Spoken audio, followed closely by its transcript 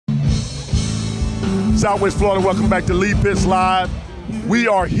Southwest Florida, welcome back to Lee Pitts Live. We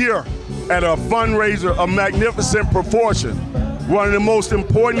are here at a fundraiser of magnificent proportion, one of the most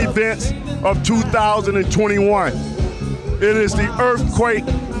important events of 2021. It is the earthquake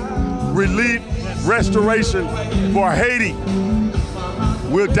relief restoration for Haiti.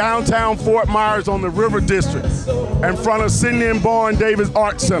 We're downtown Fort Myers on the River District in front of Sidney and Bowen Davis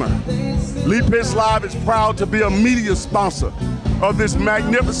Art Center. Lee Pitts Live is proud to be a media sponsor of this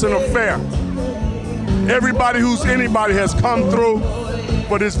magnificent affair. Everybody who's anybody has come through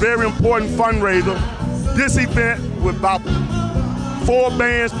for this very important fundraiser. This event with about 4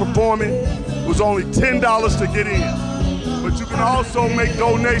 bands performing was only $10 to get in. But you can also make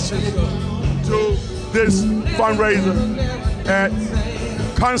donations to this fundraiser at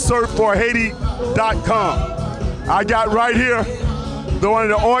concertforhaiti.com. I got right here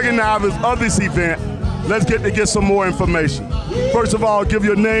one of the organizers of this event. Let's get some more information. First of all, give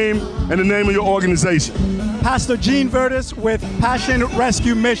your name and the name of your organization. Pastor Gene Vertus with Passion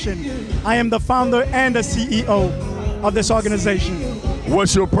Rescue Mission. I am the founder and the CEO of this organization.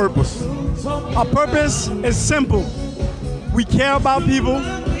 What's your purpose? Our purpose is simple. We care about people.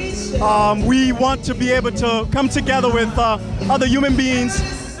 We want to be able to come together with other human beings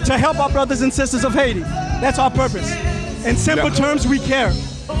to help our brothers and sisters of Haiti. That's our purpose. In simple terms, we care.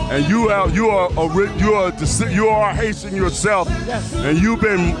 And you are Haitian yourself, yes. And you've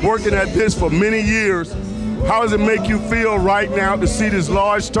been working at this for many years. How does it make you feel right now to see this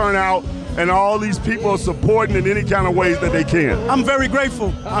large turnout and all these people supporting in any kind of ways that they can? I'm very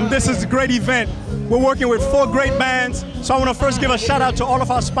grateful. This is a great event. We're working with 4 great bands, so I want to first give a shout out to all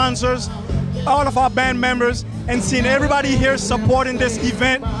of our sponsors, all of our band members, and seeing everybody here supporting this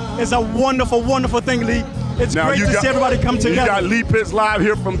event is a wonderful, wonderful thing, Lee. It's great to see everybody come together. You got Lee Pitts Live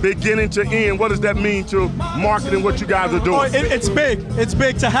here from beginning to end. What does that mean to marketing what you guys are doing? Oh, it's big. It's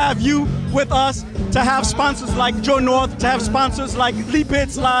big to have you with us, to have sponsors like Joe North, to have sponsors like Lee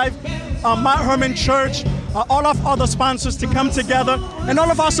Pitts Live, Mount Herman Church, all of other sponsors to come together, and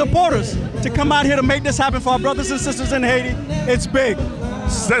all of our supporters to come out here to make this happen for our brothers and sisters in Haiti. It's big.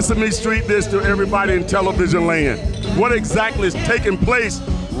 Sesame Street this to everybody in television land. What exactly is taking place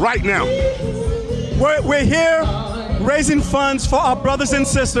right now? We're here raising funds for our brothers and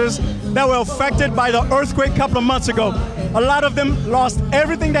sisters that were affected by the earthquake a couple of months ago. A lot of them lost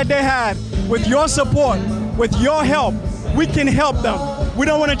everything that they had. With your support, with your help, we can help them. We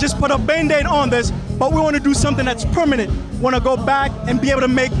don't want to just put a Band-Aid on this, but we want to do something that's permanent. We want to go back and be able to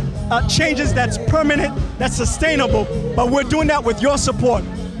make changes that's permanent, that's sustainable, but we're doing that with your support.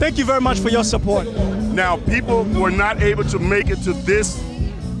 Thank you very much for your support. Now, people were not able to make it to this.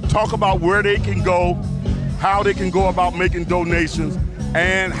 Talk about where they can go, how they can go about making donations,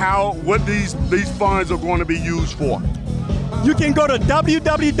 and what these funds are going to be used for. You can go to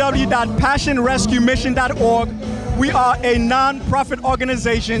www.passionrescuemission.org. We are a non-profit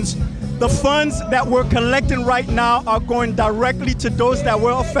organization. The funds that we're collecting right now are going directly to those that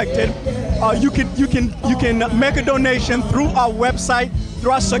were affected. You can make a donation through our website,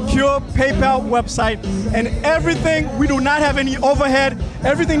 through our secure PayPal website, and everything, we do not have any overhead.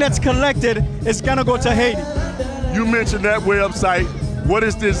 Everything that's collected is gonna go to Haiti. You mentioned that website. What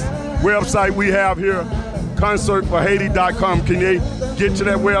is this website we have here? Concertforhaiti.com. Can you get to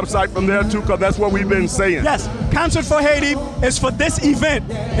that website from there too? Because that's what we've been saying. Yes, Concert for Haiti is for this event.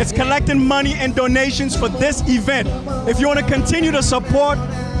 It's collecting money and donations for this event. If you want to continue to support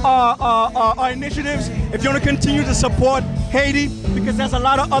our initiatives, if you want to continue to support Haiti, because there's a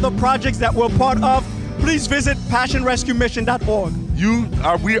lot of other projects that we're part of, please visit passionrescuemission.org.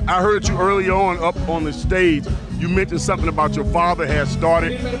 I heard you early on up on the stage. You mentioned something about your father has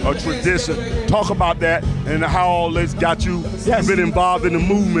started a tradition. Talk about that and how all this got you. Yes. You've been involved in the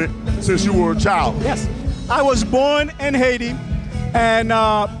movement since you were a child. Yes, I was born in Haiti, and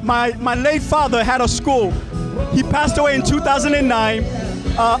my late father had a school. He passed away in 2009.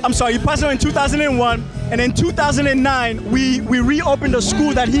 He passed away in 2001, and in 2009 we reopened a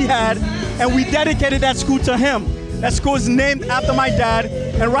school that he had, and we dedicated that school to him. That school is named after my dad,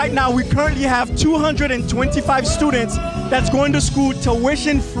 and right now we currently have 225 students that's going to school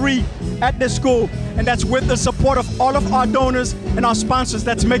tuition free at the school, and that's with the support of all of our donors and our sponsors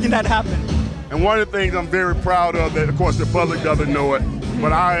that's making that happen. And one of the things I'm very proud of, that of course the public doesn't know it,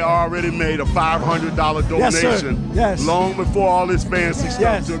 but I already made a $500 donation long before all this fancy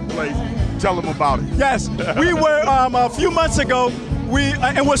stuff took place. Tell them about it. Yes, we were a few months ago,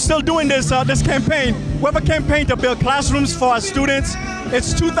 and we're still doing this campaign. We have a campaign to build classrooms for our students.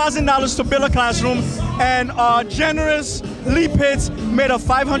 It's $2,000 to build a classroom, and our generous Lee Pitts made a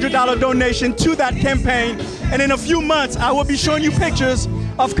 $500 donation to that campaign. And in a few months, I will be showing you pictures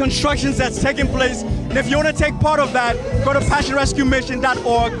of constructions that's taking place. And if you want to take part of that, go to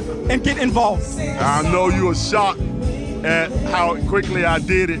passionrescuemission.org and get involved. I know you were shocked at how quickly I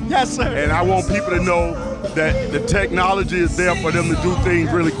did it. Yes, sir. And I want people to know that the technology is there for them to do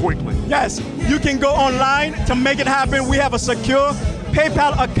things really quickly. Yes, you can go online to make it happen. We have a secure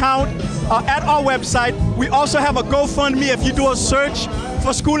PayPal account at our website. We also have a GoFundMe. If you do a search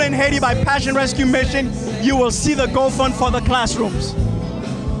for School in Haiti by Passion Rescue Mission, you will see the GoFund for the classrooms.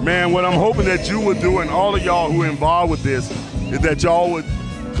 Man, what I'm hoping that you would do, and all of y'all who are involved with this, is that y'all would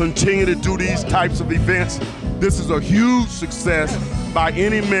continue to do these types of events. This is a huge success by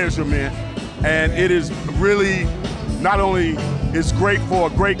any measurement, and it is really, not only is great for a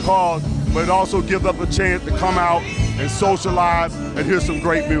great cause, but it also gives us a chance to come out and socialize and hear some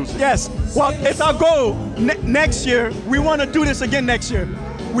great music. Yes, well, it's our goal. Next year, we want to do this again next year.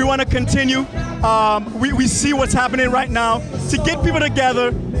 We want to continue. We see what's happening right now, to get people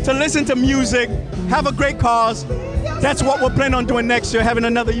together, to listen to music, have a great cause. That's what we're planning on doing next year, having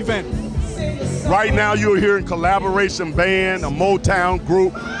another event. Right now, you're hearing Collaboration Band, a Motown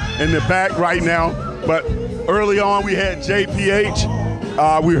group in the back right now. But early on, we had JPH.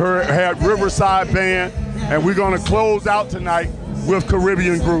 We had Riverside Band, and we're going to close out tonight with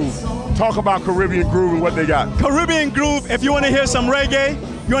Caribbean Groove. Talk about Caribbean Groove and what they got. Caribbean Groove, if you want to hear some reggae,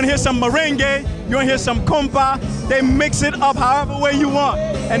 you want to hear some merengue, you want to hear some compa, they mix it up however way you want.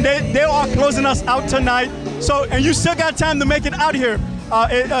 And they are closing us out tonight. So, and you still got time to make it out here.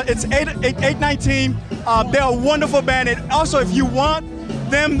 It's 8/19. They're a wonderful band. And also, if you want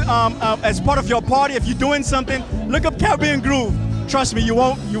them as part of your party, if you're doing something, look up Caribbean Groove. Trust me, you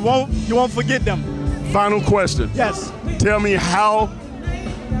won't forget them. Final question. Yes. Tell me, how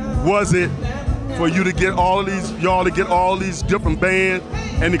was it for you to get all of these, y'all to get all these different bands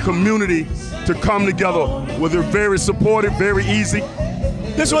and the community to come together? Was it very supportive, very easy?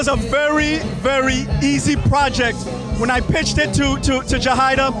 This was a very, very easy project. When I pitched it to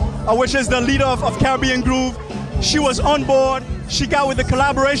Jahida, which is the leader of Caribbean Groove, she was on board. She got with the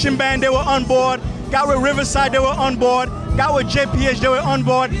Collaboration Band, they were on board. Got with Riverside, they were on board. Got with JPH, they were on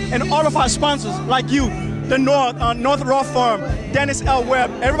board. And all of our sponsors, like you, the North Raw Firm, Dennis L.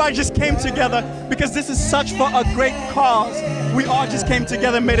 Webb, everybody just came together because this is such for a great cause. We all just came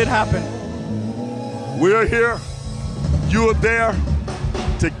together and made it happen. We're here, you are there,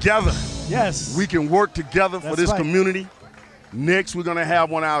 together. Yes. We can work together for this right. community. Next, we're gonna have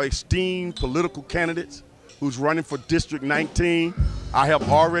one of our esteemed political candidates who's running for District 19. I have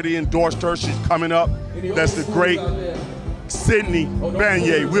already endorsed her, she's coming up. That's the great Sydney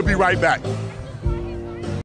Banier. We'll be right back.